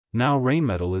Now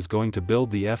Rheinmetall is going to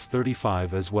build the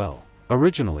F-35 as well.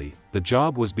 Originally, the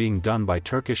job was being done by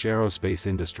Turkish aerospace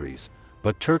industries,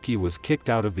 but Turkey was kicked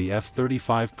out of the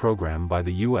F-35 program by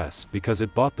the US because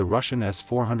it bought the Russian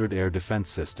S-400 air defense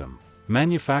system.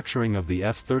 Manufacturing of the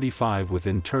F-35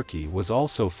 within Turkey was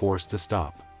also forced to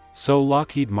stop. So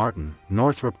Lockheed Martin,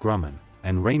 Northrop Grumman,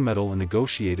 and Rheinmetall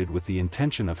negotiated with the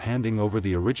intention of handing over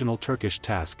the original Turkish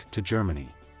task to Germany.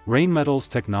 Rheinmetall's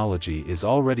technology is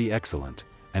already excellent,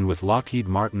 and with Lockheed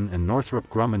Martin and Northrop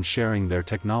Grumman sharing their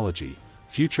technology,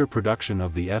 future production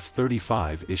of the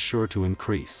F-35 is sure to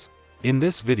increase. In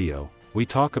this video, we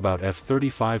talk about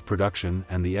F-35 production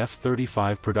and the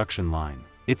F-35 production line.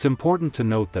 It's important to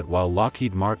note that while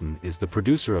Lockheed Martin is the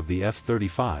producer of the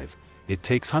F-35, it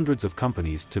takes hundreds of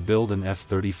companies to build an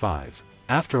F-35.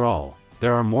 After all,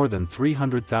 there are more than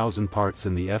 300,000 parts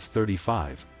in the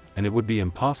F-35, and it would be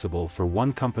impossible for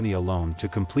one company alone to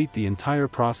complete the entire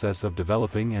process of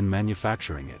developing and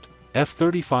manufacturing it.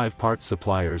 F-35 parts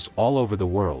suppliers all over the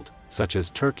world, such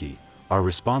as Turkey, are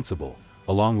responsible,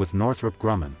 along with Northrop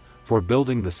Grumman, for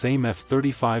building the same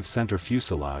F-35 center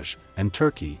fuselage, and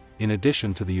Turkey, in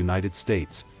addition to the United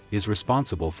States, is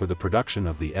responsible for the production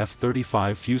of the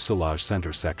F-35 fuselage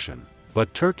center section.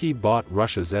 But Turkey bought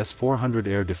Russia's S-400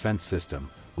 air defense system,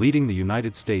 leading the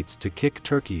United States to kick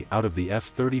Turkey out of the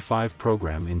F-35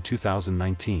 program in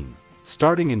 2019.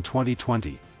 Starting in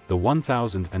 2020, the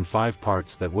 1,005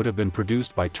 parts that would have been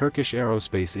produced by Turkish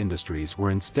aerospace industries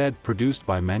were instead produced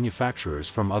by manufacturers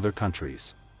from other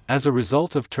countries. As a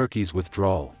result of Turkey's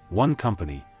withdrawal, one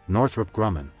company, Northrop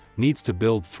Grumman, needs to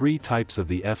build 3 types of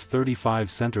the F-35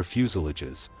 center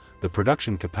fuselages. The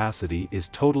production capacity is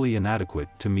totally inadequate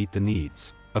to meet the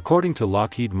needs. According to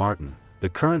Lockheed Martin, the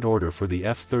current order for the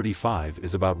F-35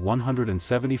 is about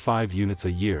 175 units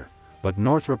a year, but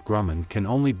Northrop Grumman can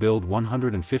only build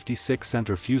 156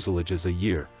 center fuselages a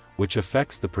year, which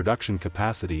affects the production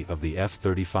capacity of the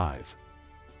F-35.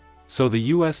 So the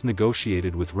US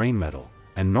negotiated with Rheinmetall,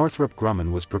 and Northrop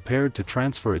Grumman was prepared to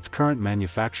transfer its current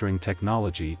manufacturing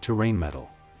technology to Rheinmetall.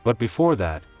 But before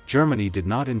that, Germany did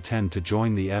not intend to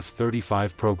join the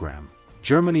F-35 program.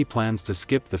 Germany plans to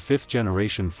skip the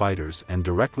 5th-generation fighters and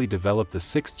directly develop the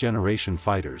 6th-generation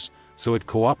fighters, so it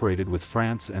cooperated with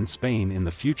France and Spain in the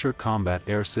Future Combat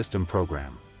Air System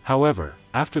program. However,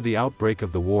 after the outbreak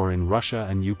of the war in Russia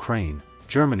and Ukraine,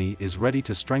 Germany is ready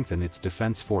to strengthen its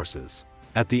defense forces.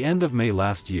 At the end of May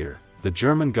last year, the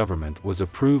German government was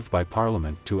approved by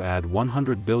Parliament to add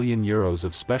 100 billion euros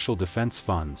of special defense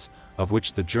funds, of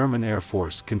which the German Air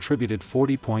Force contributed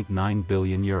 40.9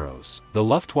 billion euros. The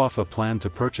Luftwaffe planned to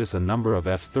purchase a number of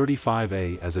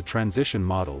F-35A as a transition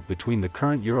model between the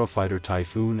current Eurofighter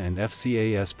Typhoon and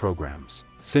FCAS programs.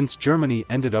 Since Germany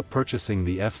ended up purchasing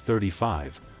the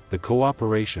F-35, the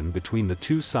cooperation between the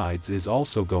two sides is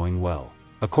also going well.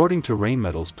 According to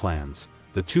Rheinmetall's plans,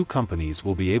 the two companies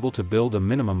will be able to build a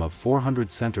minimum of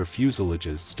 400 center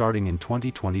fuselages starting in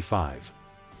 2025.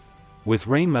 With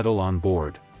Rheinmetall on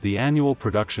board, the annual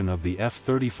production of the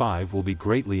F-35 will be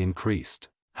greatly increased.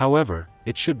 However,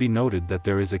 it should be noted that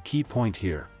there is a key point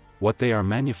here. What they are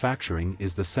manufacturing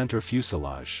is the center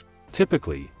fuselage.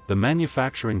 Typically, the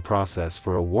manufacturing process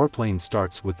for a warplane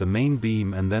starts with the main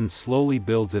beam and then slowly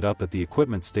builds it up at the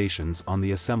equipment stations on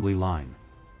the assembly line.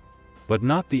 But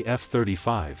not the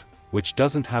F-35, which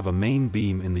doesn't have a main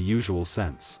beam in the usual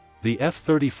sense. The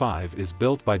F-35 is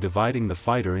built by dividing the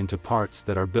fighter into parts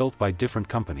that are built by different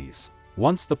companies.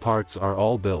 Once the parts are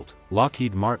all built,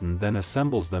 Lockheed Martin then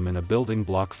assembles them in a building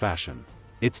block fashion.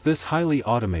 It's this highly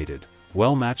automated,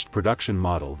 well-matched production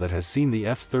model that has seen the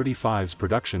F-35's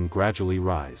production gradually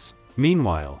rise.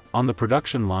 Meanwhile, on the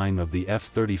production line of the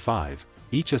F-35,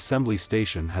 each assembly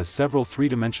station has several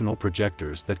three-dimensional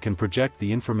projectors that can project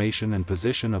the information and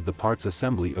position of the parts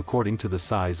assembly according to the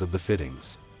size of the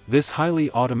fittings. This highly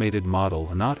automated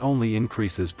model not only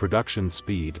increases production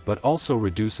speed but also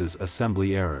reduces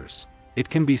assembly errors. It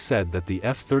can be said that the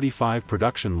F-35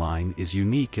 production line is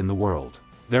unique in the world.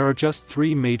 There are just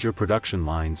 3 major production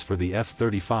lines for the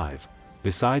F-35.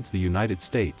 Besides the United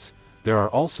States, there are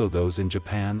also those in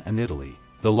Japan and Italy.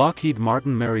 The Lockheed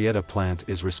Martin Marietta plant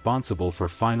is responsible for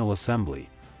final assembly,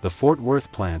 the Fort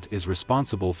Worth plant is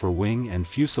responsible for wing and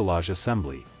fuselage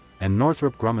assembly, and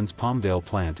Northrop Grumman's Palmdale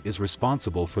plant is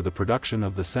responsible for the production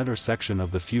of the center section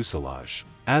of the fuselage.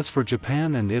 As for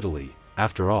Japan and Italy,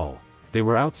 after all, they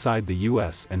were outside the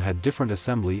US and had different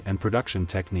assembly and production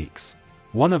techniques.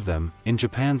 One of them, in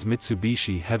Japan's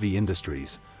Mitsubishi Heavy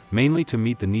Industries, mainly to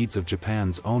meet the needs of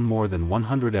Japan's own more than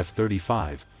 100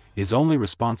 F-35, is only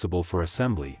responsible for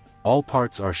assembly. All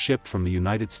parts are shipped from the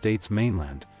United States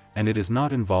mainland, and it is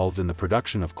not involved in the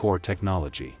production of core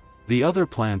technology. The other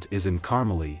plant is in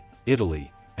Carmeli,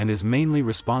 Italy, and is mainly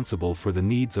responsible for the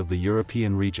needs of the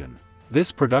European region.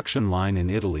 This production line in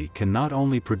Italy can not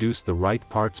only produce the right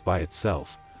parts by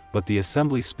itself, but the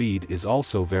assembly speed is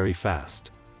also very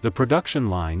fast. The production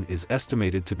line is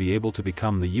estimated to be able to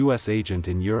become the US agent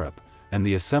in Europe, and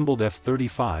the assembled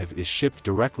F-35 is shipped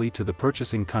directly to the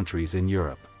purchasing countries in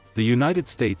Europe. The United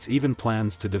States even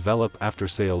plans to develop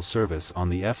after-sales service on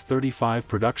the F-35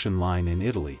 production line in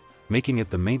Italy, making it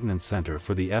the maintenance center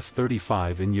for the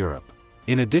F-35 in Europe.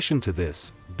 In addition to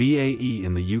this, BAE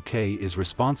in the UK is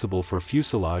responsible for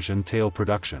fuselage and tail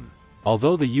production.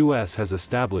 Although the US has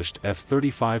established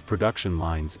F-35 production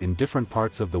lines in different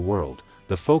parts of the world,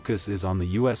 the focus is on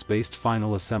the US-based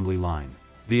final assembly line.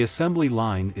 The assembly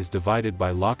line is divided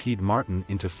by Lockheed Martin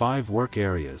into 5 work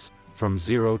areas, from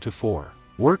 0 to 4.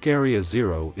 Work Area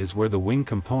 0 is where the wing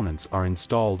components are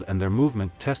installed and their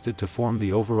movement tested to form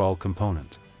the overall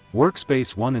component.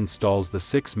 Workspace 1 installs the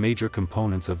 6 major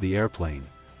components of the airplane,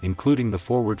 including the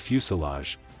forward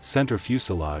fuselage, center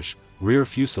fuselage, rear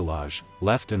fuselage,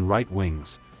 left and right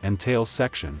wings, and tail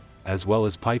section, as well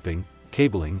as piping,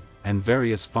 cabling, and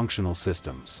various functional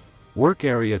systems. Work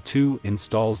Area 2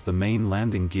 installs the main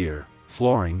landing gear,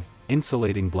 flooring,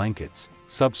 insulating blankets,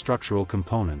 substructural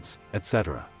components,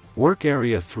 etc. Work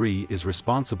Area 3 is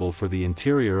responsible for the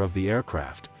interior of the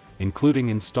aircraft, including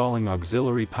installing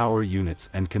auxiliary power units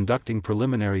and conducting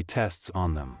preliminary tests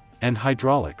on them. And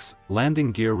hydraulics,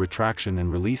 landing gear retraction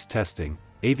and release testing,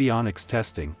 avionics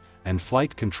testing, and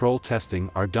flight control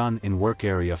testing are done in Work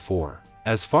Area 4.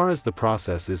 As far as the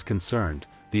process is concerned,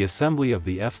 the assembly of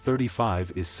the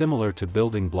F-35 is similar to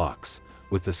building blocks,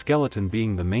 with the skeleton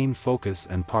being the main focus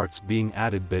and parts being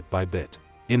added bit by bit.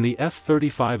 In the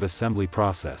F-35 assembly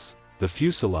process, the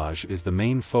fuselage is the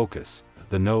main focus,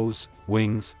 the nose,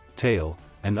 wings, tail,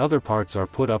 and other parts are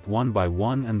put up one by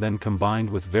one and then combined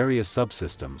with various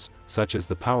subsystems, such as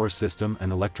the power system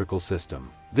and electrical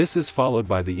system. This is followed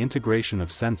by the integration of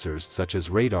sensors such as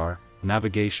radar,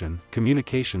 navigation,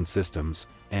 communication systems,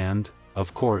 and,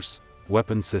 of course,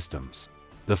 weapon systems.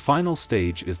 The final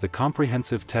stage is the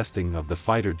comprehensive testing of the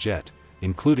fighter jet,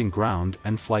 including ground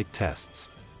and flight tests.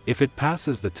 If it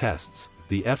passes the tests,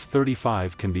 the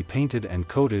F-35 can be painted and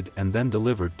coated and then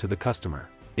delivered to the customer.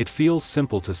 It feels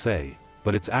simple to say,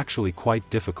 but it's actually quite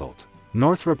difficult.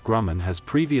 Northrop Grumman has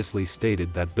previously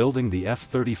stated that building the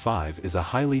F-35 is a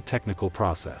highly technical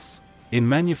process. In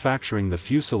manufacturing the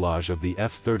fuselage of the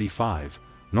F-35,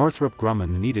 Northrop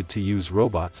Grumman needed to use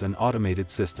robots and automated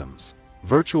systems.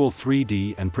 Virtual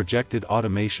 3D and projected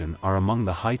automation are among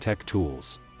the high-tech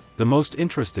tools. The most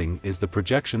interesting is the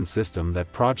projection system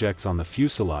that projects on the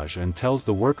fuselage and tells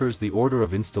the workers the order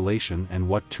of installation and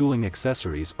what tooling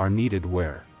accessories are needed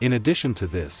where. In addition to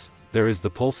this, there is the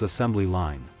pulse assembly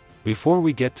line. Before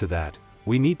we get to that,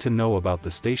 we need to know about the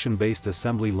station-based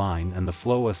assembly line and the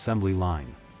flow assembly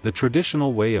line. The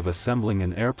traditional way of assembling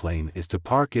an airplane is to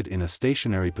park it in a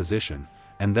stationary position,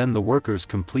 and then the workers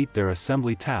complete their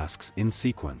assembly tasks in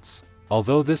sequence.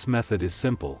 Although this method is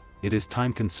simple, it is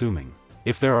time-consuming.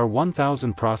 If there are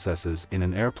 1,000 processes in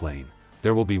an airplane,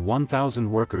 there will be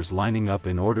 1,000 workers lining up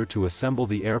in order to assemble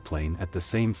the airplane at the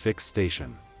same fixed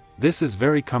station. This is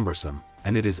very cumbersome,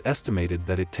 and it is estimated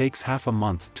that it takes half a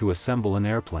month to assemble an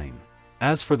airplane.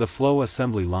 As for the flow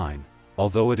assembly line,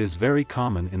 although it is very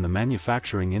common in the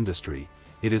manufacturing industry,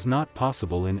 it is not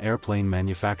possible in airplane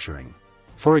manufacturing.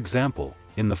 For example,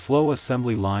 in the flow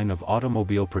assembly line of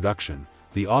automobile production,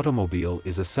 the automobile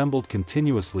is assembled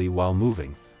continuously while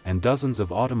moving, and dozens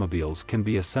of automobiles can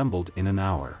be assembled in an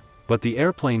hour. But the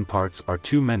airplane parts are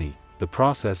too many, the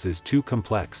process is too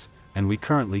complex, and we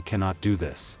currently cannot do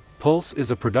this. Pulse is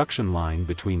a production line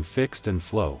between fixed and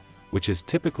flow, which is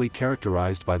typically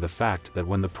characterized by the fact that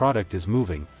when the product is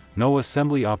moving, no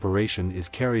assembly operation is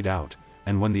carried out,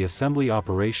 and when the assembly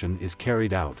operation is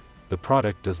carried out, the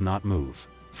product does not move.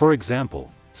 For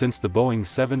example, since the Boeing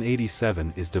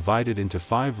 787 is divided into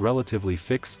 5 relatively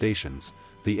fixed stations,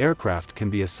 the aircraft can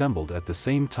be assembled at the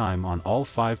same time on all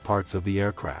 5 parts of the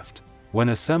aircraft. When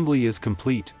assembly is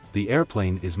complete, the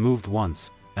airplane is moved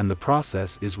once, and the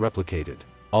process is replicated.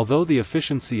 Although the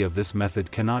efficiency of this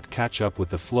method cannot catch up with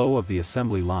the flow of the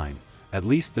assembly line, at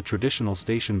least the traditional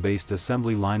station-based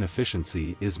assembly line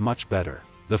efficiency is much better.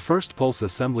 The first pulse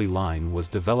assembly line was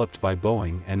developed by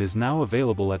Boeing and is now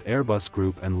available at Airbus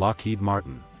Group and Lockheed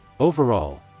Martin.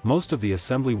 Overall, most of the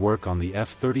assembly work on the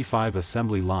F-35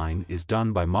 assembly line is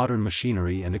done by modern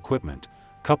machinery and equipment,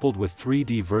 coupled with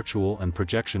 3D virtual and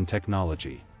projection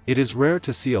technology. It is rare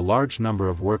to see a large number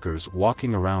of workers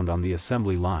walking around on the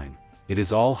assembly line. It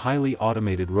is all highly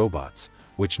automated robots,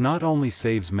 which not only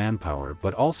saves manpower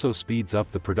but also speeds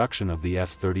up the production of the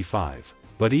F-35.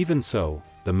 But even so,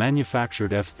 the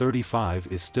manufactured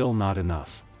F-35 is still not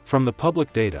enough. From the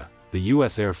public data, the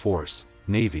U.S. Air Force,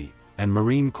 Navy, and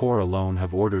Marine Corps alone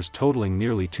have orders totaling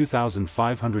nearly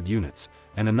 2,500 units,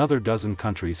 and another dozen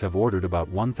countries have ordered about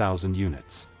 1,000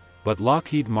 units. But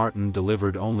Lockheed Martin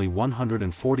delivered only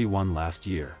 141 last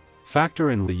year. Factor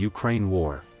in the Ukraine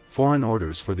war, foreign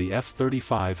orders for the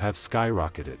F-35 have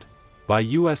skyrocketed. By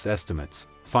U.S. estimates,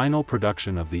 final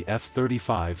production of the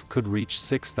F-35 could reach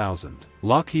 6,000.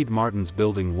 Lockheed Martin's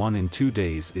building one in 2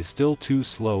 days is still too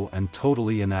slow and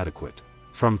totally inadequate.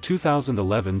 From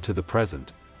 2011 to the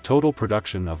present, total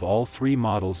production of all 3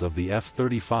 models of the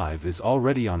F-35 is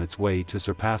already on its way to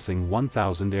surpassing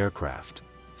 1,000 aircraft.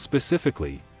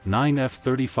 Specifically, 9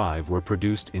 F-35 were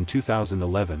produced in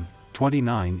 2011,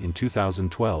 29 in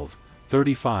 2012,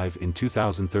 35 in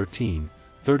 2013,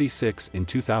 36 in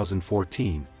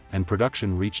 2014, and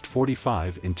production reached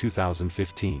 45 in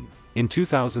 2015. In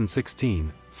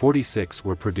 2016, 46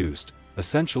 were produced,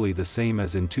 essentially the same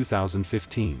as in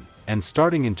 2015. And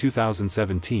starting in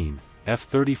 2017,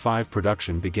 F-35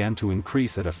 production began to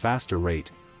increase at a faster rate,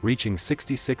 reaching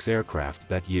 66 aircraft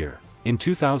that year. In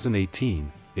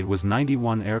 2018, it was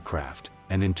 91 aircraft,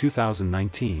 and in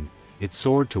 2019, it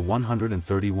soared to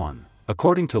 131.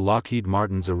 According to Lockheed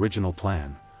Martin's original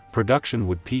plan, production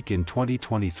would peak in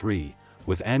 2023,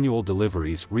 with annual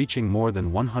deliveries reaching more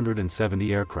than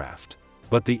 170 aircraft.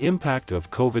 But the impact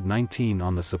of COVID-19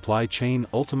 on the supply chain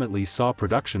ultimately saw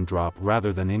production drop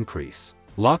rather than increase.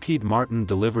 Lockheed Martin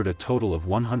delivered a total of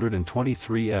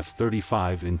 123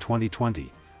 F-35 in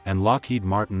 2020, and Lockheed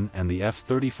Martin and the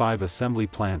F-35 assembly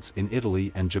plants in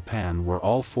Italy and Japan were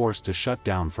all forced to shut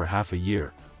down for half a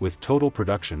year, with total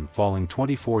production falling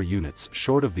 24 units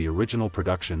short of the original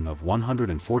production of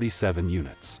 147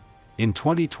 units. In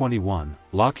 2021,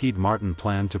 Lockheed Martin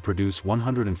planned to produce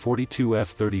 142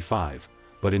 F-35,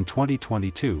 but in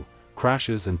 2022,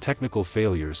 crashes and technical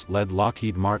failures led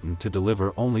Lockheed Martin to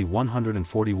deliver only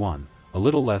 141, a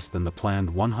little less than the planned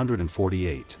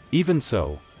 148. Even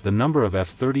so, the number of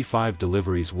F-35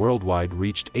 deliveries worldwide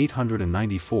reached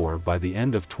 894 by the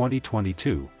end of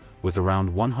 2022, with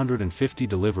around 150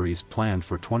 deliveries planned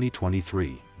for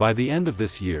 2023. By the end of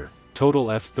this year,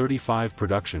 total F-35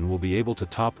 production will be able to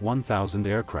top 1,000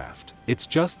 aircraft. It's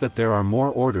just that there are more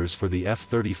orders for the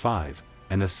F-35,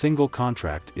 and a single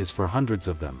contract is for hundreds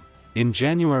of them. In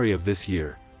January of this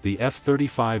year, the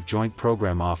F-35 Joint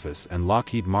Program Office and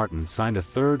Lockheed Martin signed a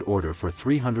third order for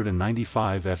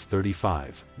 395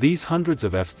 F-35. These hundreds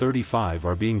of F-35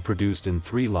 are being produced in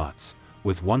 3 lots,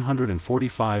 with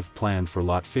 145 planned for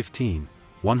Lot 15,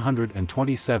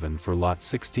 127 for Lot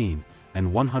 16,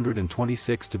 and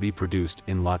 126 to be produced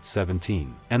in Lot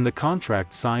 17. And the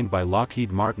contract signed by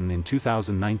Lockheed Martin in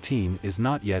 2019 is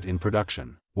not yet in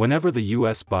production. Whenever the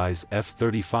US buys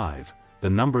F-35, the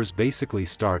numbers basically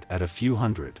start at a few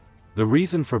hundred. The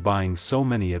reason for buying so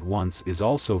many at once is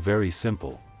also very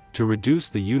simple. To reduce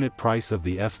the unit price of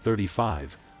the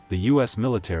F-35, the US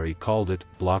military called it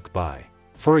block buy.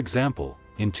 For example,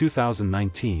 in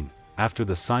 2019, after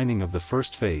the signing of the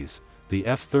first phase, the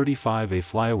F-35A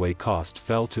flyaway cost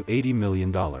fell to $80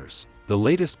 million. The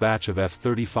latest batch of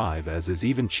F-35s is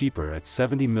even cheaper at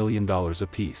 $70 million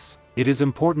apiece. It is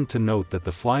important to note that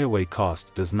the flyaway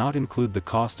cost does not include the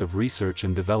cost of research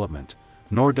and development,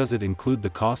 nor does it include the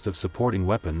cost of supporting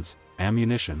weapons,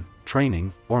 ammunition,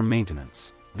 training, or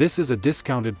maintenance. This is a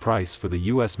discounted price for the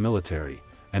US military,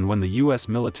 and when the US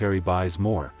military buys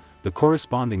more, the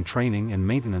corresponding training and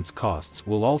maintenance costs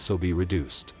will also be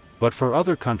reduced. But for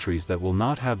other countries that will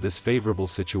not have this favorable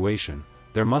situation,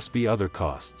 there must be other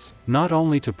costs. Not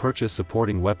only to purchase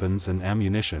supporting weapons and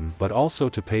ammunition but also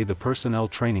to pay the personnel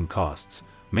training costs,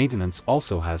 maintenance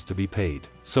also has to be paid.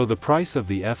 So the price of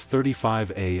the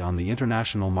F-35A on the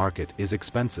international market is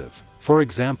expensive. For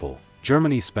example,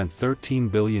 Germany spent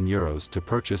 €13 billion to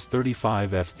purchase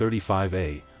 35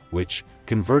 F-35A, which,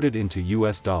 converted into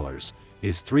US dollars,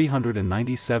 is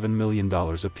 $397 million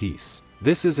apiece.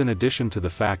 This is in addition to the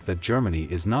fact that Germany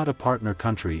is not a partner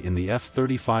country in the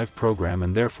F-35 program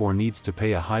and therefore needs to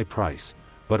pay a high price,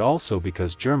 but also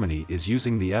because Germany is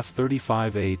using the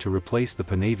F-35A to replace the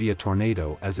Panavia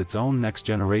Tornado as its own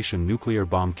next-generation nuclear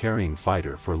bomb-carrying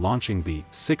fighter for launching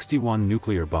B-61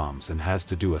 nuclear bombs and has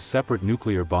to do a separate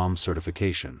nuclear bomb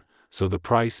certification, so the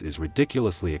price is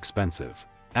ridiculously expensive.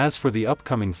 As for the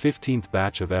upcoming 15th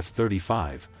batch of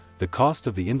F-35, the cost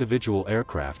of the individual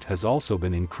aircraft has also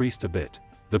been increased a bit.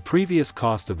 The previous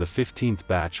cost of the 15th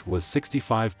batch was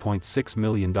 $65.6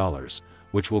 million,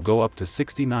 which will go up to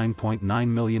 $69.9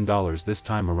 million this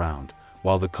time around,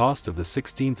 while the cost of the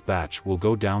 16th batch will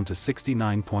go down to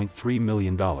 $69.3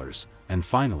 million, and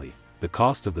finally, the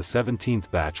cost of the 17th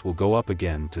batch will go up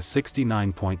again to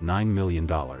 $69.9 million.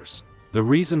 The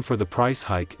reason for the price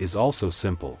hike is also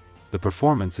simple: the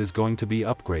performance is going to be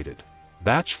upgraded.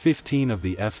 Batch 15 of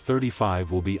the F-35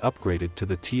 will be upgraded to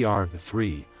the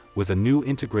TR-3, with a new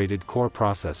integrated core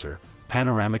processor,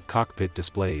 panoramic cockpit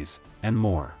displays, and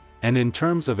more. And in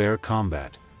terms of air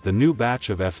combat, the new batch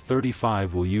of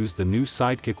F-35 will use the new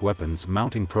Sidekick weapons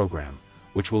mounting program,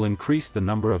 which will increase the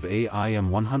number of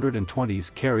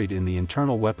AIM-120s carried in the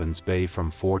internal weapons bay from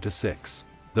 4 to 6.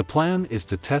 The plan is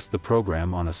to test the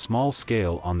program on a small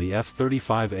scale on the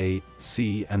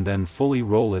F-35A/C and then fully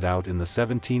roll it out in the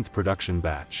 17th production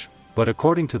batch. But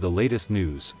according to the latest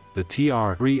news, the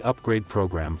TR-3 upgrade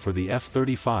program for the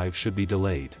F-35 should be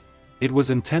delayed. It was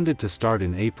intended to start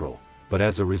in April, but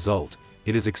as a result,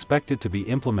 it is expected to be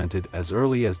implemented as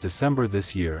early as December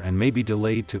this year and may be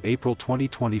delayed to April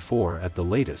 2024 at the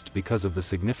latest because of the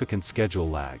significant schedule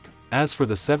lag. As for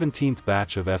the 17th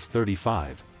batch of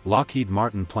F-35, Lockheed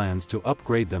Martin plans to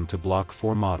upgrade them to Block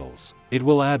 4 models. It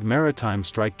will add maritime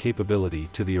strike capability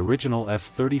to the original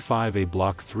F-35A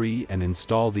Block 3 and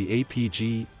install the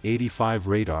APG-85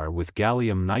 radar with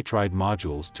gallium nitride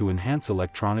modules to enhance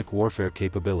electronic warfare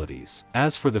capabilities.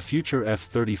 As for the future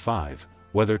F-35,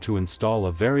 whether to install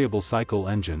a variable cycle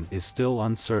engine is still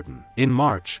uncertain. In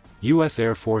March, U.S.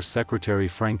 Air Force Secretary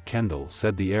Frank Kendall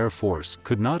said the Air Force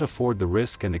could not afford the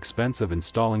risk and expense of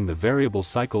installing the variable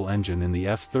cycle engine in the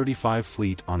F-35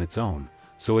 fleet on its own,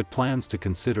 so it plans to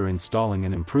consider installing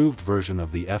an improved version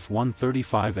of the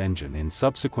F-135 engine in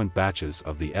subsequent batches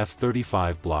of the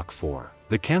F-35 Block 4.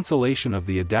 The cancellation of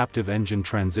the adaptive engine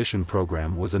transition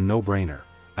program was a no-brainer.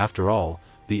 After all,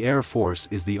 the Air Force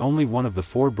is the only one of the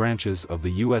 4 branches of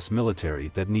the U.S. military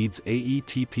that needs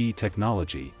AETP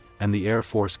technology, and the Air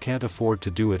Force can't afford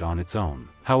to do it on its own.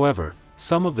 However,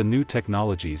 some of the new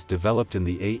technologies developed in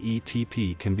the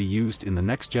AETP can be used in the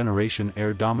Next Generation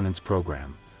Air Dominance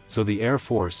program, so the Air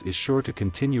Force is sure to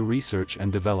continue research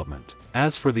and development.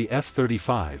 As for the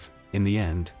F-35, in the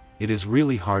end, it is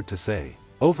really hard to say.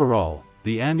 Overall,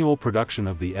 the annual production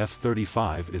of the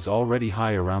F-35 is already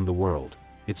high around the world.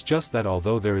 It's just that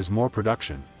although there is more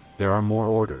production, there are more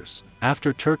orders.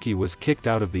 After Turkey was kicked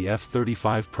out of the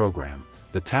F-35 program,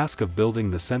 the task of building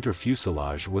the center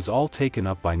fuselage was all taken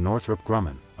up by Northrop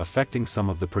Grumman, affecting some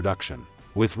of the production.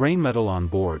 With Rheinmetall on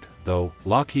board, though,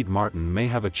 Lockheed Martin may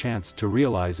have a chance to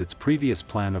realize its previous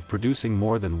plan of producing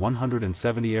more than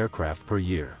 170 aircraft per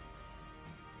year.